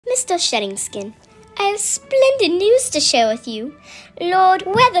Mr. Sheddingskin, I have splendid news to share with you. Lord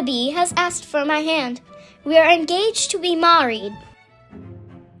Weatherby has asked for my hand. We are engaged to be married.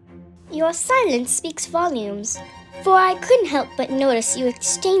 Your silence speaks volumes, for I couldn't help but notice you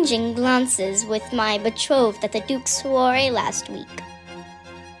exchanging glances with my betrothed at the Duke's soiree last week.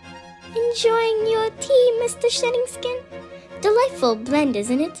 Enjoying your tea, Mr. Sheddingskin? Delightful blend,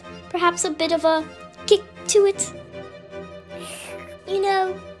 isn't it? Perhaps a bit of a kick to it. You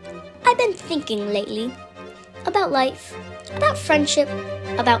know, I've been thinking lately about life, about friendship,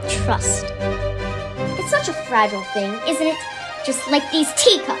 about trust. It's such a fragile thing, isn't it? Just like these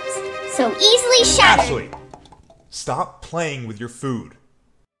teacups, so easily shattered. Ashley, stop playing with your food.